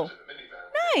the Oh, in the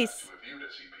minivan nice. to have viewed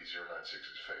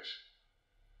SCP-096's face.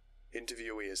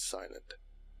 Interviewee is silent.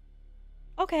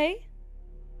 Okay.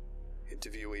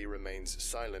 Interviewee remains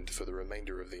silent for the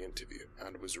remainder of the interview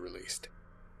and was released.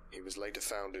 He was later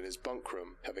found in his bunk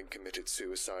room, having committed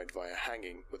suicide via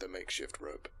hanging with a makeshift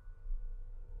rope.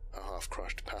 A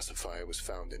half-crushed pacifier was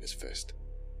found in his fist.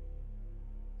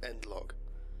 End log.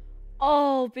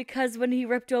 Oh, because when he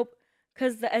ripped open,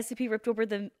 because the SCP ripped open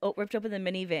the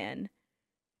minivan,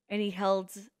 and he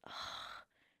held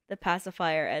the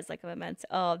pacifier as like a memento.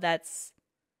 Oh, that's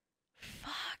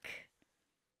fuck.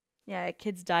 Yeah,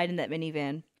 kids died in that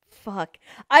minivan. Fuck.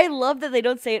 I love that they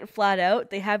don't say it flat out.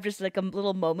 They have just like a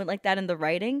little moment like that in the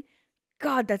writing.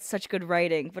 God, that's such good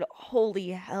writing. But holy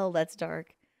hell, that's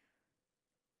dark.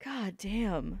 God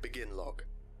damn. Begin log.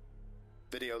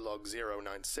 Video log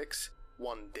 096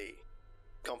 1D.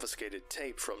 Confiscated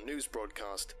tape from news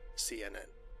broadcast CNN.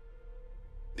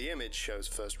 The image shows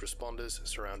first responders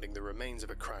surrounding the remains of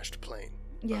a crashed plane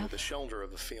over the shoulder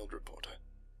of a field reporter.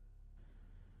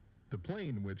 The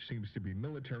plane, which seems to be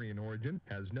military in origin,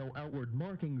 has no outward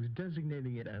markings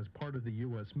designating it as part of the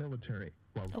U.S. military.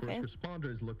 While first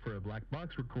responders look for a black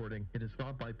box recording, it is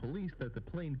thought by police that the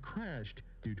plane crashed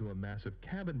due to a massive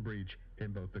cabin breach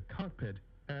in both the cockpit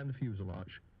and the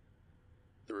fuselage.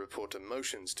 The reporter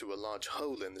motions to a large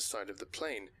hole in the side of the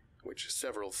plane, which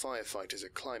several firefighters are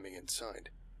climbing inside.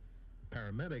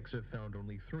 Paramedics have found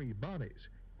only 3 bodies,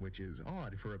 which is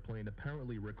odd for a plane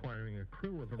apparently requiring a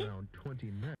crew of around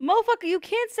 20 men. Motherfucker, you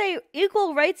can't say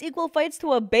equal rights, equal fights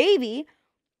to a baby.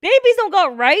 Babies don't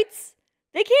got rights.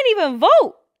 They can't even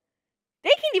vote. They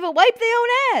can't even wipe their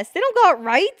own ass. They don't got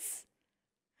rights.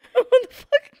 What the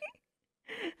fuck?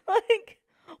 Like,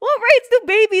 what rights do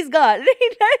babies got?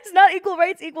 That's not equal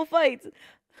rights, equal fights.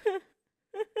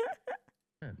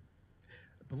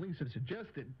 Police have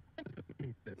suggested...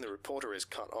 The reporter is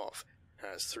cut off,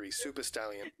 has 3 super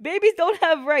stallion. Babies don't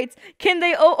have rights. Can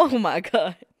they? Oh my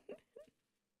god.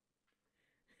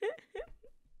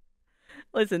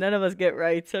 Listen, none of us get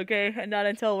rights, okay? And not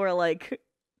until we're like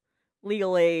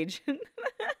legal age.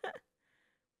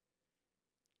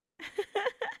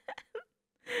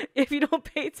 If you don't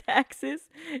pay taxes,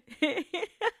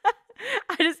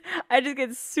 I just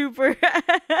get super.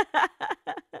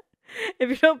 If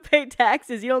you don't pay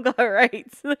taxes, you don't got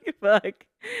rights. Like, fuck,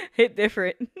 hit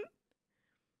different.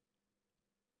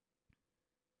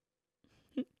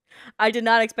 I did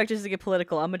not expect us to get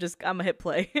political. I'm gonna hit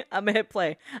play. I'm gonna hit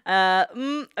play.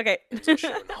 Okay.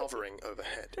 Hovering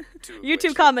overhead.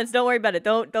 YouTube comments. Don't worry about it.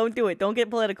 Don't do it. Don't get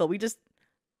political. We just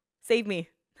save me.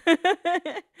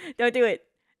 Don't do it.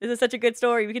 This is such a good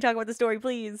story. We can talk about the story,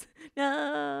 please.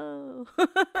 No.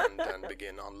 And then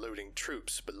begin unloading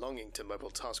troops belonging to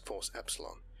Mobile Task Force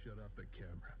Epsilon. Shut up the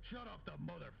camera. Shut up the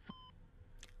motherfucker.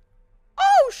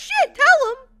 Oh shit!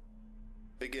 Tell him.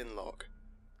 Begin log.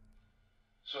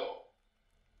 So,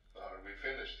 are we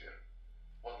finished here?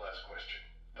 One last question,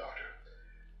 Doctor.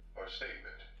 Or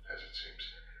statement, as it seems.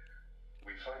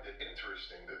 We find it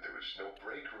interesting that there is no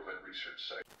break room at research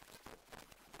site.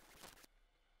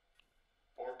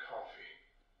 Or coffee.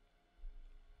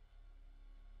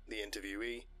 The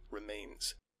interviewee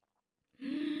remains.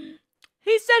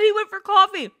 He said he went for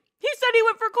coffee. He said he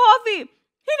went for coffee.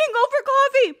 He didn't go for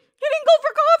coffee. He didn't go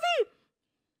for coffee.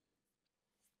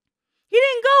 He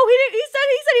didn't go. He said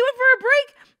he went for a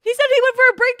break. He said he went for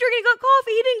a break during and he got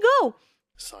coffee. He didn't go.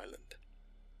 Silent.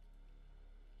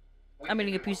 I'm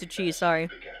eating a piece of cheese, sorry.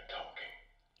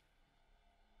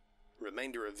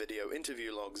 Remainder of video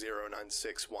interview log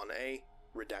 0961A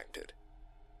redacted.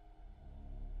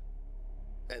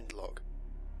 End log.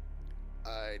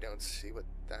 I don't see what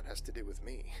that has to do with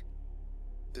me.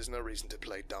 There's no reason to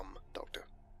play dumb, Doctor.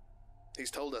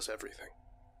 He's told us everything.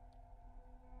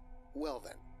 Well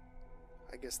then,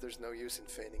 I guess there's no use in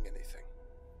feigning anything.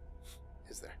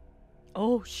 Is there?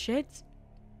 Oh shit.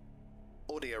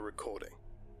 Audio recording.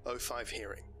 05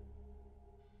 hearing.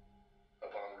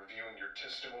 Upon reviewing your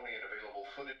testimony and available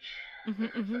footage, the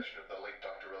confession of the late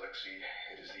Dr. Alexei,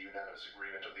 it is the unanimous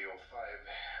agreement of the 05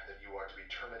 that you are to be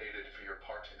terminated for your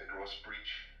part in the gross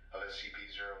breach of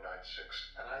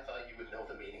SCP-096. And I thought you would know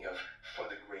the meaning of for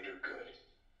the greater good.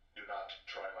 Do not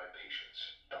try my patience,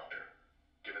 Doctor.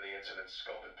 Given the incident's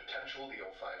scope and potential, the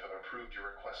 05 have approved your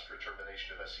request for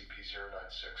termination of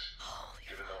SCP-096.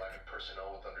 Given the lack of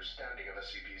personnel with understanding of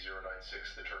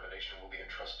SCP-096, the termination will be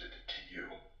entrusted to you,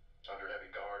 under heavy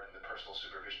guard and the personal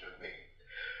supervision of me.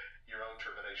 Your own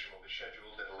termination will be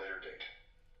scheduled at a later date.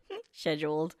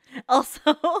 Scheduled.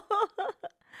 Also,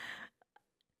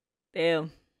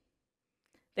 damn.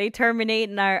 They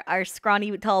terminating our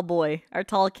scrawny tall boy, our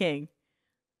tall king.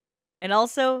 And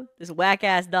also, this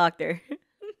whack-ass doctor.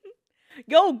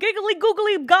 Yo, giggly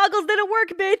googly goggles didn't work,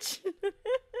 bitch.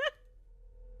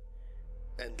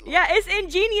 Yeah, it's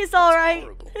ingenious, alright.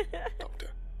 Doctor.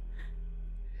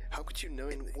 How could you know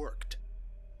it worked?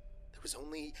 There was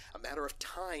only a matter of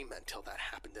time until that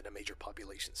happened in a major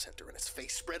population center and its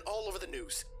face spread all over the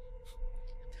news.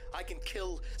 I can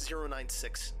kill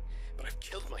 096, but I've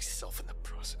killed myself in the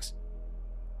process.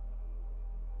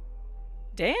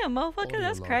 Damn, motherfucker,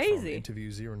 that's crazy.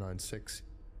 Interview 096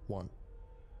 1.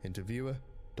 Interviewer,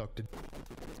 Dr.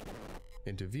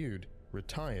 Interviewed,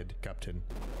 retired Captain.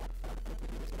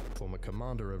 Former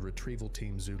commander of Retrieval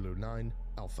Team Zulu 9,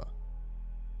 Alpha.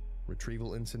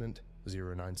 Retrieval Incident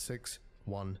 096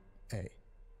 1A.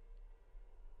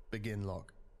 Begin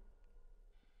log.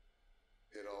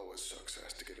 It always sucks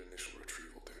ass to get initial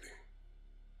retrieval duty.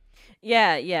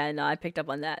 Yeah, no, I picked up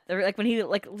on that. Like when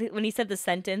he said the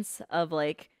sentence of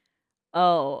like,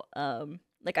 oh,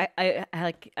 like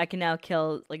I can now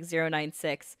kill like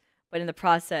 096, but in the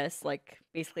process, like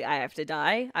basically I have to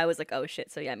die. I was like, oh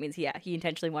shit. So yeah, it means he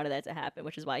intentionally wanted that to happen,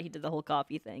 which is why he did the whole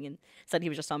coffee thing and said he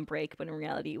was just on break, but in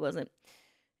reality he wasn't.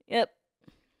 Yep.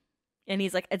 And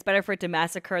he's like, it's better for it to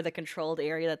massacre the controlled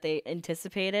area that they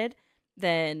anticipated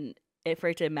than for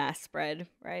it to mass spread,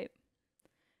 right?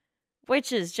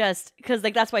 Which is just because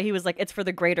like that's why he was like, it's for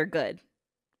the greater good.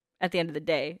 At the end of the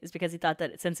day, is because he thought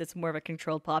that since it's more of a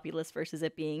controlled populace versus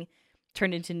it being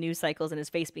turned into news cycles and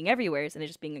his face being everywhere and it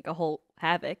just being like a whole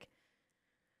havoc.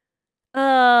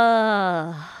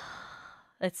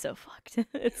 It's so fucked.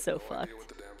 It's so fucked. Idea what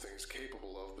the damn thing is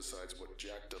capable of besides what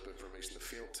jacked up information the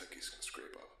field techies can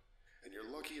scrape up. And you're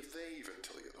lucky if they even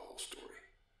tell you the whole story.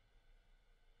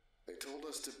 They told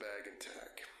us to bag and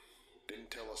tag. Didn't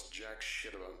tell us jack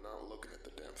shit about not looking at the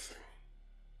damn thing.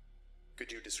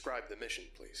 Could you describe the mission,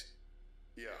 please?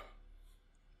 Yeah,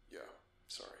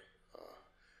 sorry.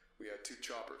 We had 2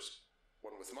 choppers.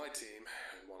 One with my team,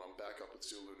 and one on backup with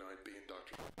Zulu 9B and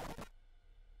Dr.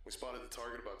 We spotted the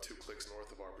target about 2 clicks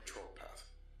north of our patrol path.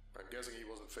 I'm guessing he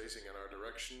wasn't facing in our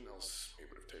direction, else he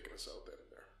would have taken us out then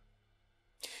and there.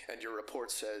 And your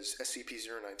report says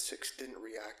SCP-096 didn't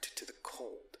react to the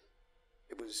cold.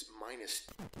 It was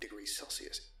 -degrees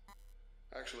Celsius.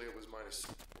 Actually, it was minus.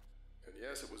 And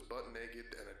yes, it was butt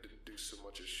naked, and it didn't do so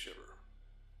much as shiver.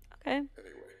 Okay.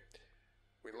 Anyway,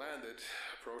 we landed,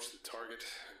 approached the target,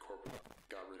 and Corporal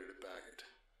got ready to bag it.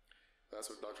 That's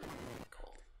what Dr.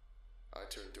 called. I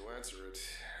turned to answer it,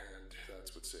 and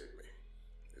that's what saved me.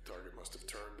 The target must have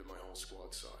turned and my whole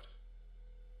squad saw it.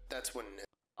 That's when...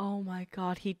 Oh my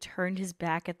god, he turned his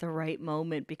back at the right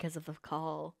moment because of the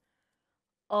call.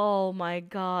 Oh my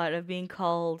god, of being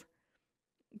called.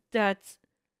 That's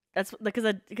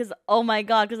because oh my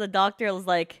god, because the doctor was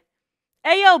like,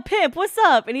 "Hey yo, pimp, what's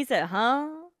up?" And he said, "Huh?"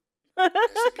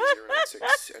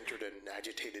 SCP-096 entered an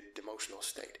agitated emotional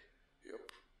state.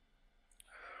 Yep.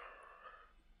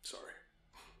 Sorry.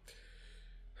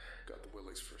 Got the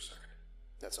willies for a second.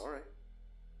 That's alright.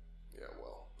 Yeah,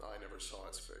 well, I never saw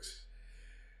its face.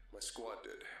 My squad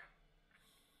did.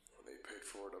 And they paid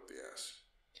for it up the ass.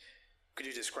 Could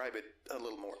you describe it a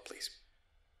little more, please?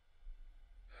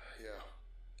 Yeah.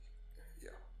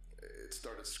 It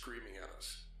started screaming at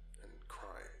us and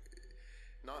crying.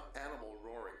 Not animal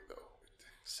roaring, though.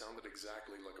 It sounded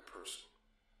exactly like a person.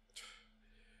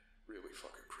 Really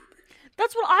fucking creepy.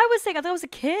 That's what I was saying. I thought it was a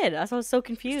kid. I was so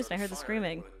confused. I heard the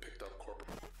screaming. When it picked up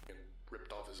Corporal and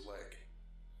ripped off his leg.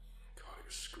 God, he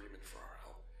was screaming for our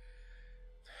help.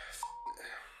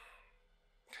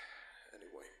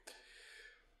 Anyway,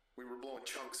 we were blowing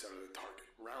chunks out of the target,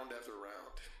 round after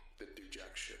round. Didn't do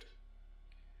jack shit.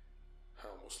 I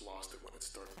almost lost it when it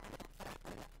started.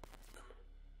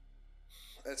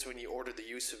 That's when you ordered the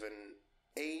use of an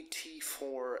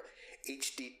AT-4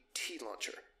 HDT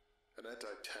launcher. An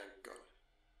anti-tank gun.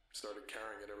 Started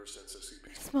carrying it ever since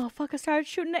SCP. This motherfucker started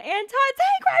shooting an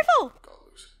anti-tank rifle! Got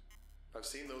loose. I've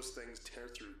seen those things tear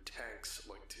through tanks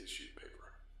like tissue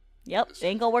paper. Yep, they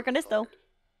ain't gonna work on this though.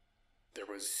 There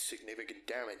was significant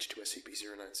damage to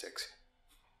SCP-096.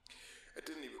 It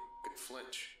didn't even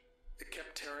flinch. It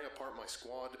kept tearing apart my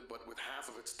squad, but with half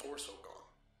of its torso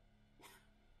gone.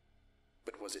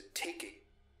 But was it taking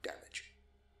damage?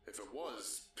 If it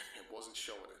was, it wasn't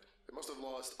showing it. It must have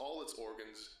lost all its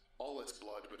organs, all its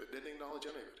blood, but it didn't acknowledge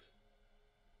any of it.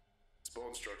 Its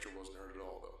bone structure wasn't hurt at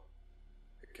all, though.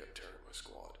 It kept tearing my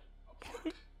squad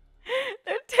apart.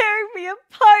 They're tearing me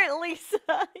apart, Lisa!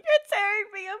 You're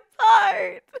tearing me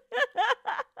apart!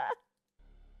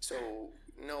 So,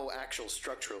 no actual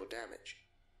structural damage.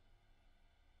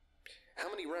 How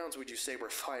many rounds would you say were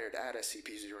fired at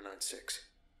SCP-096?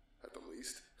 At the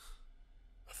least,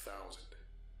 1,000.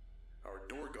 Our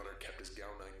door gunner kept his GUY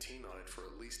 19 on it for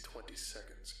at least 20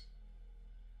 seconds.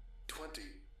 20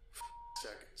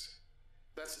 seconds.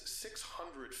 That's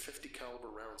 650 caliber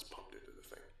rounds pumped into the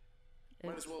thing.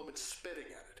 Might as well have been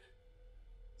spitting at it.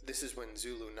 This is when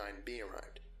Zulu 9B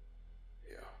arrived.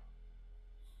 Yeah.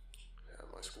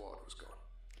 And my squad was gone.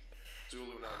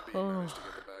 Zulu 9B managed to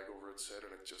get the bag over its head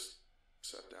and it just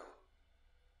sat down.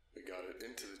 We got it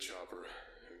into the chopper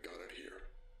and got it here.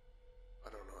 I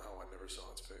don't know how I never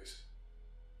saw its face.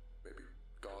 Maybe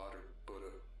God or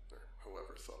Buddha or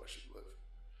whoever thought I should live.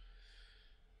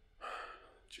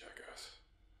 Jackass.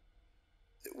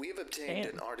 We have obtained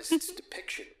an artist's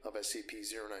depiction of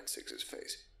SCP-096's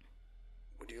face.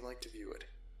 Would you like to view it?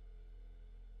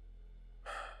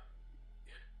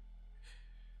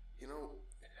 You know,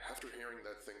 after hearing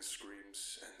that thing's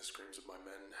screams and the screams of my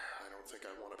men, I don't think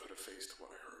I want to put a face to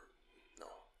what I heard.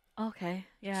 No. Okay,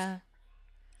 yeah.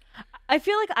 I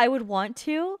feel like I would want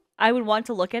to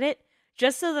look at it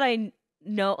just so that I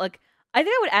know, like, I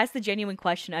think I would ask the genuine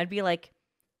question. I'd be like,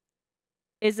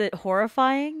 is it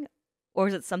horrifying or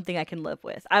is it something I can live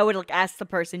with? I would like ask the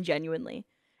person genuinely.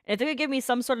 And if they could give me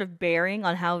some sort of bearing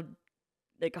on how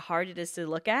like hard it is to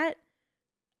look at,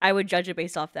 I would judge it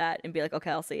based off that and be like,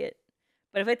 okay, I'll see it.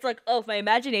 But if it's like, oh, if my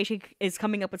imagination is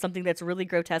coming up with something that's really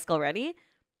grotesque already,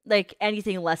 like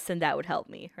anything less than that would help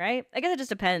me, right? I guess it just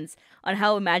depends on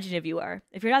how imaginative you are.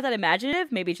 If you're not that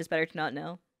imaginative, maybe it's just better to not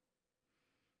know.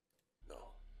 No.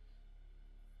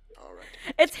 All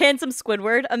right. It's handsome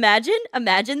Squidward.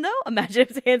 Imagine though. Imagine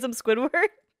if it's handsome Squidward.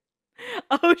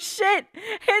 Oh shit!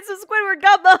 Handsome Squidward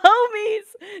got the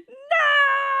homies!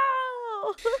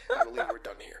 No! I believe we're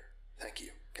done here. Thank you,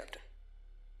 Captain.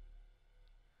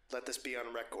 Let this be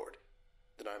on record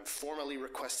that I'm formally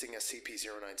requesting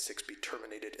SCP-096 be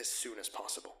terminated as soon as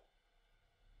possible.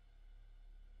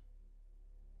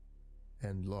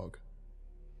 End log.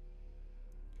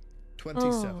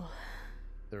 27.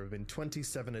 There have been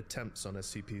 27 attempts on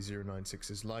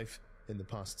SCP-096's life in the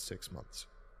past 6 months,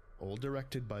 all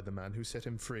directed by the man who set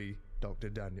him free, Dr.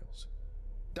 Daniels.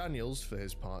 Daniels, for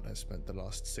his part, has spent the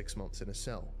last 6 months in a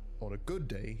cell. On a good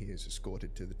day, he is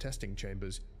escorted to the testing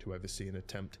chambers to oversee an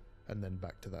attempt, and then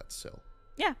back to that cell.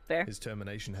 Yeah, fair. His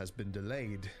termination has been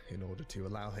delayed in order to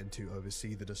allow him to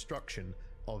oversee the destruction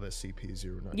of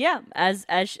SCP-096. Yeah, as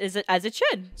it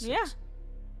should. Yeah.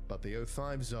 But the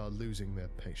O5s are losing their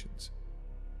patience.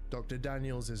 Dr.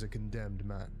 Daniels is a condemned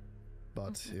man,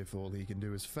 but if all he can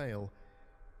do is fail,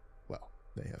 well,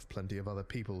 they have plenty of other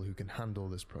people who can handle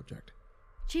this project.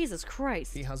 Jesus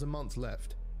Christ. He has a month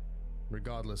left.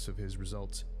 Regardless of his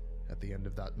results, at the end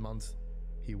of that month,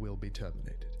 he will be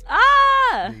terminated.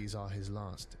 Ah! These are his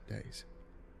last days,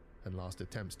 and last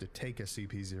attempts to take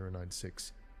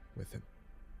SCP-096 with him.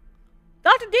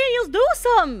 Dr. Daniels, do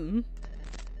something!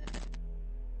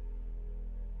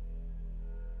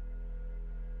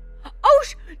 Oh,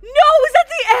 no! Is that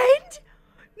the end?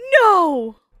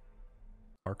 No!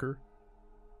 Parker?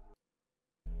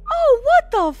 Oh,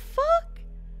 what the fuck?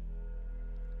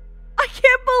 I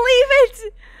can't believe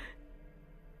it!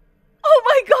 Oh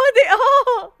my god,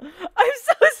 I'm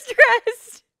so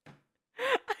stressed!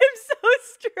 I'm so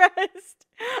stressed!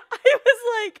 I was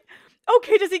like,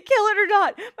 okay, does he kill it or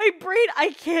not? My brain,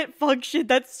 I can't function.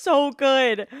 That's so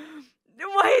good.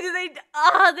 Why did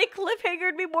they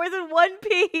cliffhangered me more than one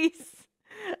piece.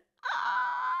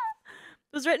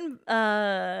 It was written,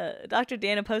 Dr.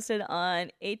 Dana posted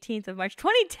on 18th of March,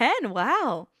 2010.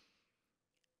 Wow.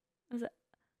 What was that?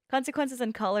 Consequences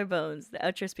and Collarbones. The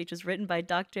outro speech was written by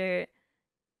Dr.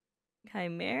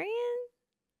 Chimerian?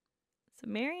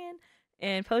 Sumerian?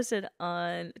 And posted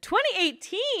on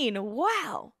 2018.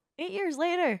 Wow. 8 years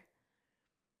later.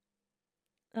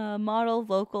 Model,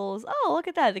 vocals. Oh, look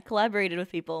at that. They collaborated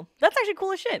with people. That's actually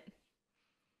cool as shit.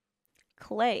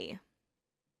 Clay.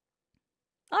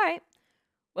 Alright.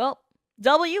 Well,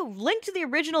 link to the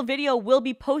original video will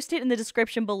be posted in the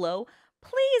description below.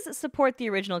 Please support the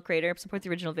original creator, support the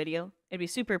original video. It'd be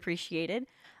super appreciated.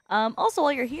 Also,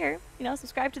 while you're here,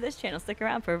 subscribe to this channel. Stick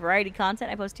around for variety content.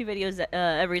 I post 2 videos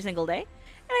every single day.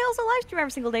 And I also live stream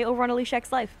every single day over on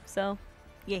Aliciaxlife. So,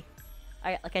 yay.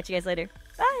 Alright, I'll catch you guys later.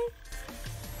 Bye!